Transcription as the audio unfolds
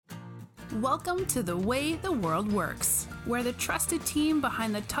Welcome to The Way the World Works, where the trusted team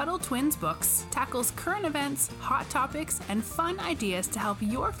behind the Tuttle Twins books tackles current events, hot topics, and fun ideas to help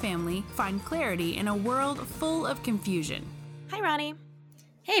your family find clarity in a world full of confusion. Hi, Ronnie.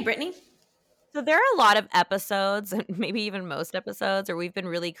 Hey, Brittany. So there are a lot of episodes, maybe even most episodes, where we've been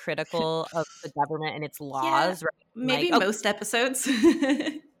really critical of the government and its laws. Yeah, right? maybe most episodes. Probably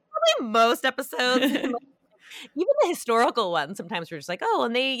most episodes. Even the historical ones, sometimes we're just like, oh,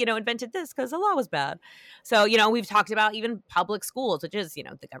 and they, invented this because the law was bad. So, we've talked about even public schools, which is,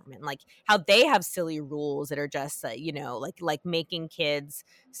 the government, like how they have silly rules that are just, like making kids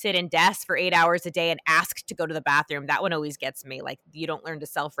sit in desks for 8 hours a day and ask to go to the bathroom. That one always gets me. Like, you don't learn to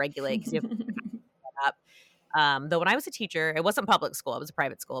self-regulate because you have to pick that up. Though when I was a teacher, it wasn't public school, it was a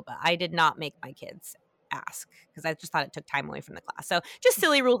private school, but I did not make my kids ask because I just thought it took time away from the class. So just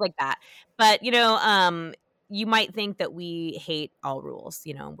silly rules like that. But, you might think that we hate all rules.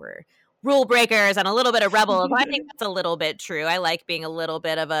 We're rule breakers and a little bit of rebels. I think that's a little bit true. I like being a little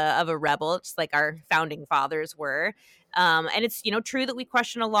bit of a rebel, just like our founding fathers were. And it's, true that we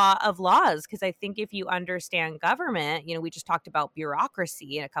question a lot of laws because I think if you understand government, we just talked about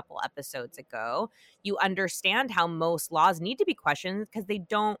bureaucracy in a couple episodes ago. You understand how most laws need to be questioned because they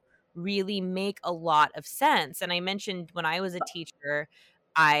don't really make a lot of sense. And I mentioned when I was a teacher,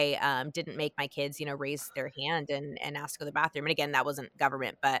 I didn't make my kids, raise their hand and ask to go to the bathroom. And again, that wasn't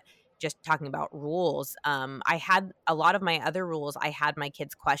government, but just talking about rules. I had a lot of my other rules I had my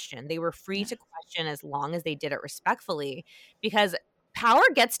kids question. They were free to question as long as they did it respectfully because power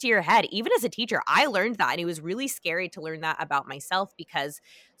gets to your head. Even as a teacher, I learned that. And it was really scary to learn that about myself because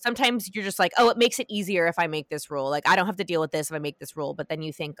sometimes you're just like, oh, it makes it easier if I make this rule. Like, I don't have to deal with this if I make this rule. But then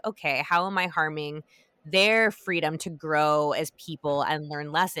you think, okay, how am I harming their freedom to grow as people and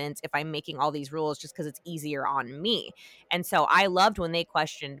learn lessons if I'm making all these rules just because it's easier on me? And so I loved when they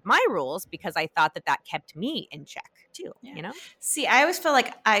questioned my rules because I thought that kept me in check too, See, I always feel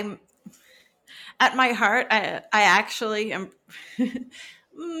like I'm, at my heart, I actually am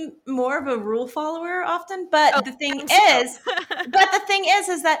more of a rule follower often. But the thing is,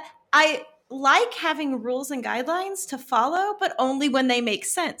 is that I like having rules and guidelines to follow, but only when they make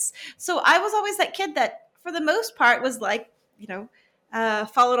sense. So I was always that kid that, for the most part, was like,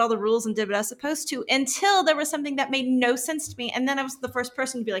 followed all the rules and did what I was supposed to until there was something that made no sense to me. And then I was the first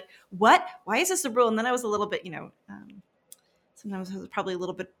person to be like, what? Why is this a rule? And then I was a little bit, sometimes I was probably a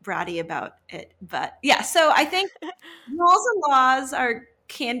little bit bratty about it. But yeah, so I think rules and laws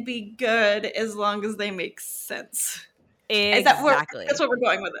can be good as long as they make sense. Exactly. That's where we're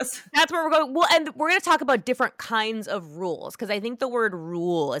going with this. That's where we're going. Well, and we're going to talk about different kinds of rules because I think the word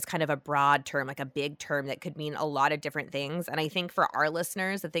rule is kind of a broad term, like a big term that could mean a lot of different things. And I think for our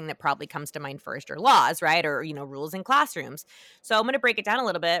listeners, the thing that probably comes to mind first are laws, right? Or, rules in classrooms. So I'm going to break it down a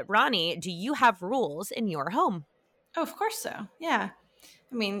little bit. Ronnie, do you have rules in your home? Oh, of course so. Yeah.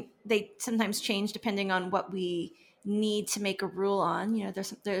 I mean, they sometimes change depending on what we need to make a rule on.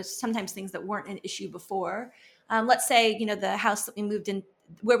 There's sometimes things that weren't an issue before. Let's say, the house that we moved in,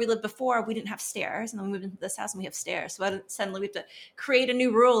 where we lived before, we didn't have stairs, and then we moved into this house and we have stairs. So suddenly we have to create a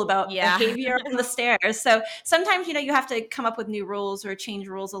new rule about behavior on the stairs. So sometimes, you have to come up with new rules or change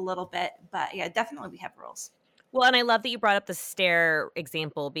rules a little bit. But yeah, definitely we have rules. Well, and I love that you brought up the stair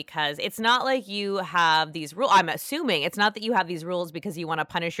example because it's not like you have these rules. I'm assuming it's not that you have these rules because you want to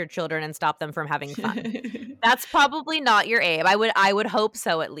punish your children and stop them from having fun. That's probably not your aim. I would hope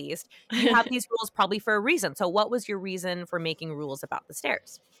so, at least. You have these rules probably for a reason. So what was your reason for making rules about the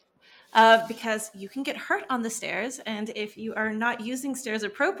stairs? Because you can get hurt on the stairs, and if you are not using stairs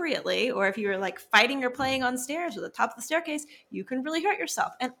appropriately, or if you're like fighting or playing on stairs or the top of the staircase, you can really hurt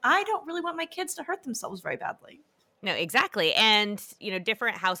yourself. And I don't really want my kids to hurt themselves very badly. No, exactly. And,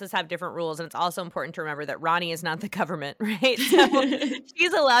 different houses have different rules. And it's also important to remember that Ronnie is not the government, right? So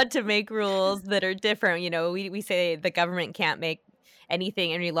she's allowed to make rules that are different. We say the government can't make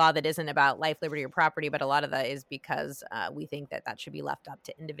anything, any law that isn't about life, liberty, or property. But a lot of that is because we think that should be left up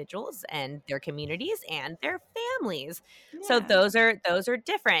to individuals and their communities and their families. Yeah. So those are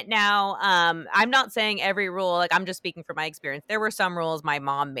different. Now, I'm not saying every rule, like I'm just speaking from my experience. There were some rules my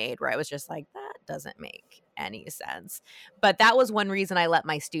mom made where I was just like, that doesn't make any sense. But that was one reason I let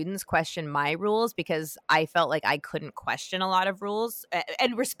my students question my rules because I felt like I couldn't question a lot of rules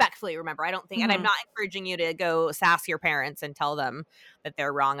and respectfully, remember, I don't think, and I'm not encouraging you to go sass your parents and tell them that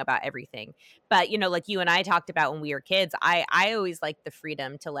they're wrong about everything. But, like you and I talked about when we were kids, I always liked the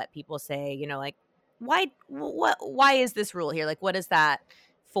freedom to let people say, like, why is this rule here? Like, what is that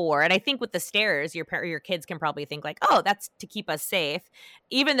for? And I think with the stairs, your kids can probably think like, oh, that's to keep us safe.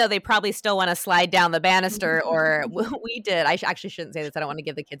 even though they probably still want to slide down the banister, or we did. I actually shouldn't say this. I don't want to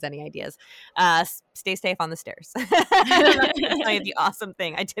give the kids any ideas. Stay safe on the stairs. That's the awesome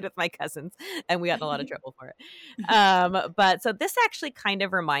thing I did with my cousins, and we got in a lot of trouble for it. But so this actually kind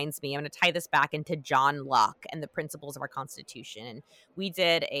of reminds me, I'm going to tie this back into John Locke and the principles of our Constitution. And we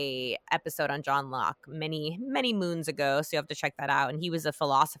did a episode on John Locke many, many moons ago, so you have to check that out. And he was a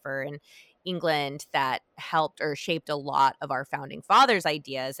philosopher in England that helped or shaped a lot of our founding fathers'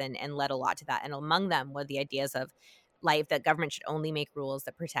 ideas and led a lot to that. And among them were the ideas of life, that government should only make rules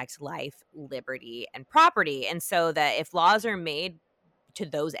that protect life, liberty, and property. And so that if laws are made to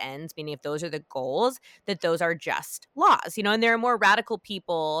those ends, meaning if those are the goals, that those are just laws, you know. And there are more radical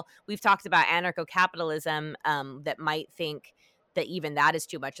people. We've talked about anarcho-capitalism that might think that even that is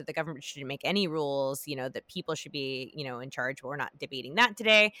too much, that the government shouldn't make any rules, you know, that people should be, you know, in charge. We're not debating that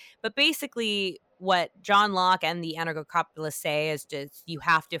today. But basically what John Locke and the anarcho-capitalists say is just you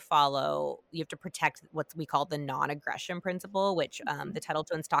have to protect what we call the non-aggression principle, which the Tuttle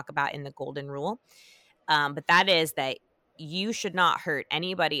Twins talk about in the Golden Rule. But that is that you should not hurt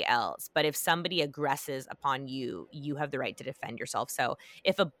anybody else. But if somebody aggresses upon you, you have the right to defend yourself. So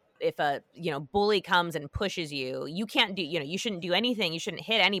if a you know, bully comes and pushes you, you can't do, you know, you shouldn't do anything. You shouldn't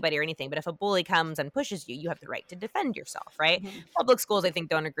hit anybody or anything. But if a bully comes and pushes you, you have the right to defend yourself, right? Mm-hmm. Public schools, I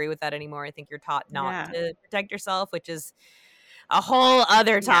think, don't agree with that anymore. I think you're taught not to protect yourself, which is a whole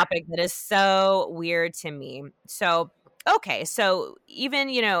other topic that is so weird to me. So okay, so even,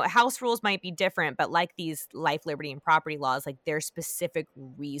 you know, house rules might be different, but like these life, liberty, and property laws, like there's specific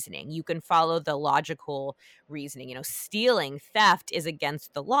reasoning. You can follow the logical reasoning. You know, stealing, theft is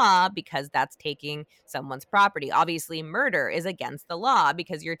against the law because that's taking someone's property. Obviously, murder is against the law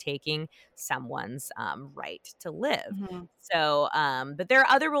because you're taking someone's right to live. Mm-hmm. So, but there are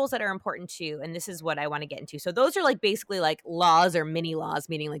other rules that are important too, and this is what I want to get into. So those are like basically like laws or mini laws,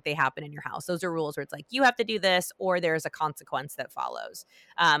 meaning like they happen in your house. Those are rules where it's like you have to do this, or there's a consequence that follows.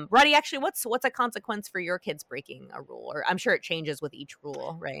 Roddy, actually, what's a consequence for your kids breaking a rule? Or I'm sure it changes with each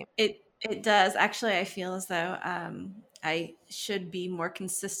rule, right? It does. Actually, I feel as though I should be more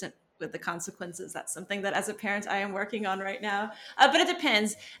consistent with the consequences. That's something that as a parent I am working on right now. But it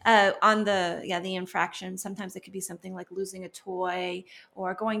depends on the infraction. Sometimes it could be something like losing a toy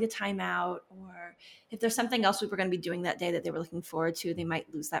or going to timeout, or if there's something else we were going to be doing that day that they were looking forward to, they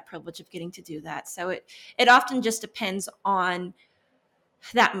might lose that privilege of getting to do that. So it often just depends on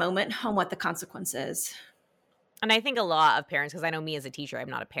that moment, on what the consequence is. And I think a lot of parents, because I know me as a teacher, I'm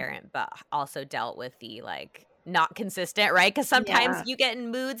not a parent, but also dealt with the like not consistent, right? Because sometimes you get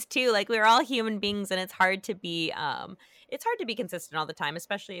in moods too. Like we're all human beings, and it's hard to be consistent all the time,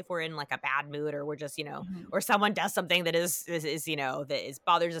 especially if we're in like a bad mood, or we're just, you know, or someone does something that is you know, that is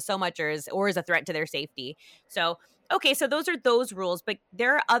bothers us so much, or is a threat to their safety. So okay, so those are those rules, but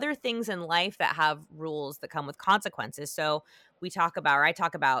there are other things in life that have rules that come with consequences. So I talk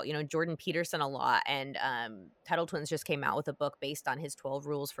about, you know, Jordan Peterson a lot, and Tuttle Twins just came out with a book based on his 12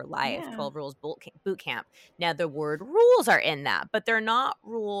 Rules for Life, 12 Rules Boot Camp. Now, the word rules are in that, but they're not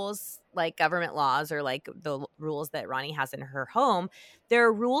rules like government laws or like the rules that Ronnie has in her home.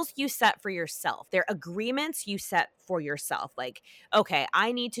 They're rules you set for yourself. They're agreements you set for yourself. Like, okay,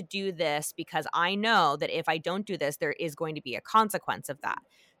 I need to do this because I know that if I don't do this, there is going to be a consequence of that.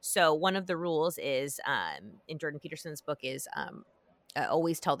 So one of the rules is in Jordan Peterson's book is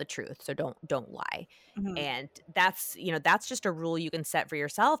always tell the truth. So don't lie. Mm-hmm. And that's, you know, that's just a rule you can set for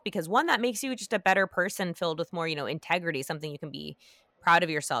yourself, because one, that makes you just a better person filled with more, you know, integrity, something you can be proud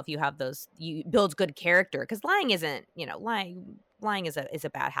of yourself. You have those, you build good character, because lying isn't, you know, lying is a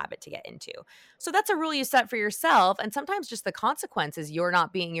bad habit to get into. So that's a rule you set for yourself. And sometimes just the consequence is you're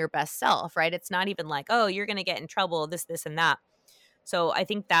not being your best self, right? It's not even like, oh, you're going to get in trouble, this, and that. So I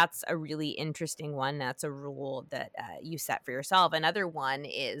think that's a really interesting one. That's a rule that you set for yourself. Another one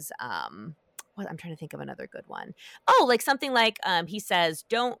is, I'm trying to think of another good one. Oh, like something like he says,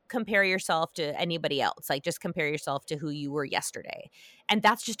 don't compare yourself to anybody else. Like just compare yourself to who you were yesterday. And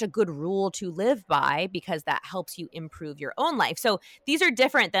that's just a good rule to live by, because that helps you improve your own life. So these are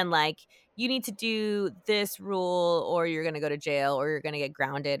different than like, you need to do this rule or you're going to go to jail, or you're going to get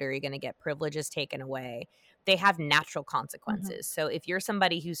grounded, or you're going to get privileges taken away. They have natural consequences. Mm-hmm. So if you're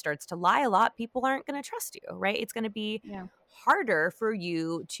somebody who starts to lie a lot, people aren't going to trust you, right? It's going to be harder for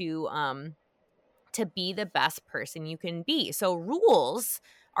you to be the best person you can be. So rules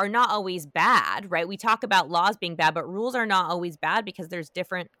are not always bad, right? We talk about laws being bad, but rules are not always bad, because there's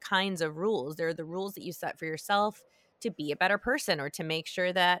different kinds of rules. There are the rules that you set for yourself to be a better person, or to make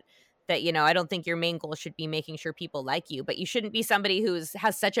sure that, you know, I don't think your main goal should be making sure people like you, but you shouldn't be somebody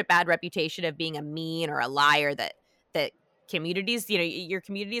has such a bad reputation of being a mean or a liar that communities, your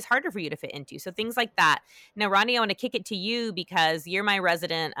community is harder for you to fit into. So things like that. Now, Ronnie, I want to kick it to you because you're my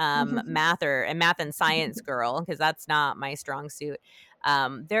resident math and science girl, because that's not my strong suit.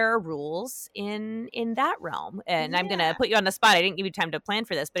 There are rules in that realm, and I'm going to put you on the spot. I didn't give you time to plan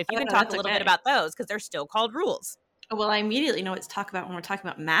for this, but if you can talk a little bit about those, because they're still called rules. Well, I immediately know what to talk about when we're talking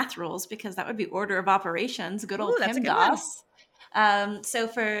about math rules, because that would be order of operations, good old PEMDAS. So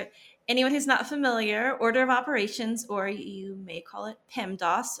for anyone who's not familiar, order of operations, or you may call it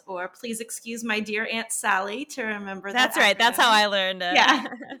PEMDAS, or please excuse my dear Aunt Sally to remember that. That's right. That's how I learned it. Yeah.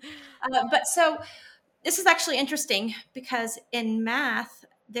 But so this is actually interesting because in math,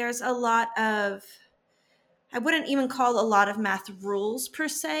 there's a lot of, I wouldn't even call a lot of math rules per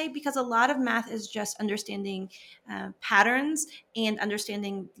se, because a lot of math is just understanding patterns and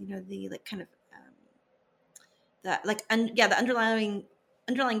understanding, the like kind of the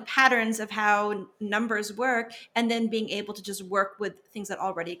underlying patterns of how numbers work, and then being able to just work with things that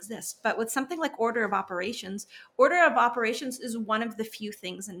already exist. But with something like order of operations is one of the few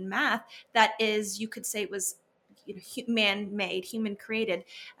things in math that is, you could say, was man-made, human created,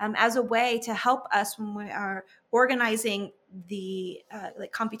 as a way to help us when we are organizing the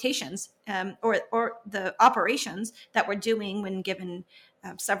like computations or the operations that we're doing when given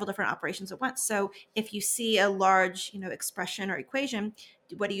several different operations at once. So if you see a large expression or equation,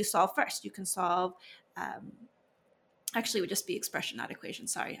 what do you solve first? You can solve actually, it would just be expression, not equation.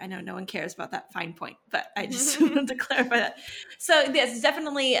 Sorry, I know no one cares about that fine point, but I just wanted to clarify that. So there's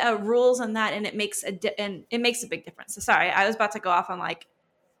definitely rules on that, and it makes a big difference. So sorry, I was about to go off on like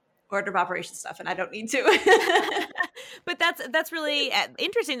order of operations stuff, and I don't need to. But that's really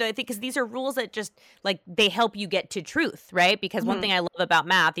interesting, though, I think, because these are rules that just like they help you get to truth, right? Because one thing I love about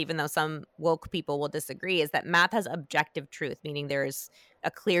math, even though some woke people will disagree, is that math has objective truth, meaning there's a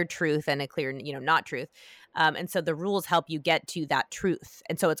clear truth and a clear, not truth. And so the rules help you get to that truth.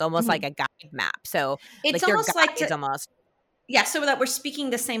 And so it's almost like a guide map. So it's like almost like almost. Yeah, so that we're speaking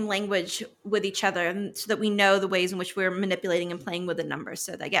the same language with each other, and so that we know the ways in which we're manipulating and playing with the numbers.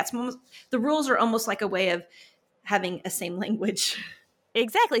 So that the rules are almost like a way of having a same language.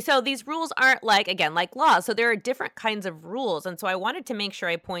 Exactly. So these rules aren't like laws. So there are different kinds of rules. And so I wanted to make sure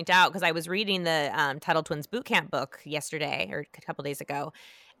I point out, because I was reading the Tuttle Twins Bootcamp book yesterday or a couple days ago.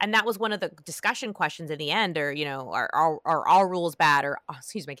 And that was one of the discussion questions in the end, or, are all rules bad? Or,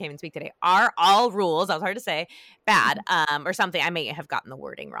 excuse me, I can't even speak today. Are all rules, that was hard to say, bad? Or something. I may have gotten the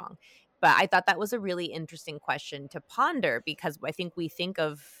wording wrong. But I thought that was a really interesting question to ponder, because I think we think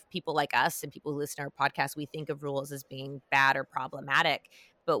of people like us and people who listen to our podcast, we think of rules as being bad or problematic,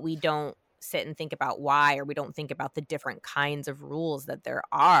 but we don't sit and think about why, or we don't think about the different kinds of rules that there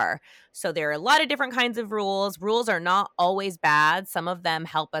are. So there are a lot of different kinds of rules. Rules are not always bad. Some of them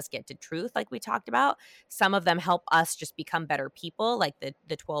help us get to truth, like we talked about. Some of them help us just become better people, like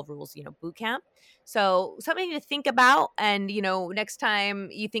the 12 Rules, boot camp. So something to think about. And, next time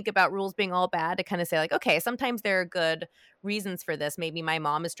you think about rules being all bad, to kind of say like, okay, sometimes there are good reasons for this. Maybe my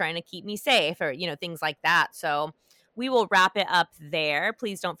mom is trying to keep me safe, or, things like that. So we will wrap it up there.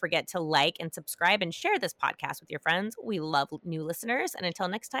 Please don't forget to like and subscribe and share this podcast with your friends. We love new listeners. And until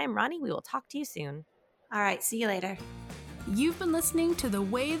next time, Ronnie, we will talk to you soon. All right. See you later. You've been listening to The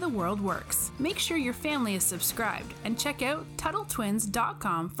Way the World Works. Make sure your family is subscribed and check out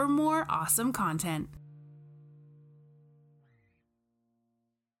TuttleTwins.com for more awesome content.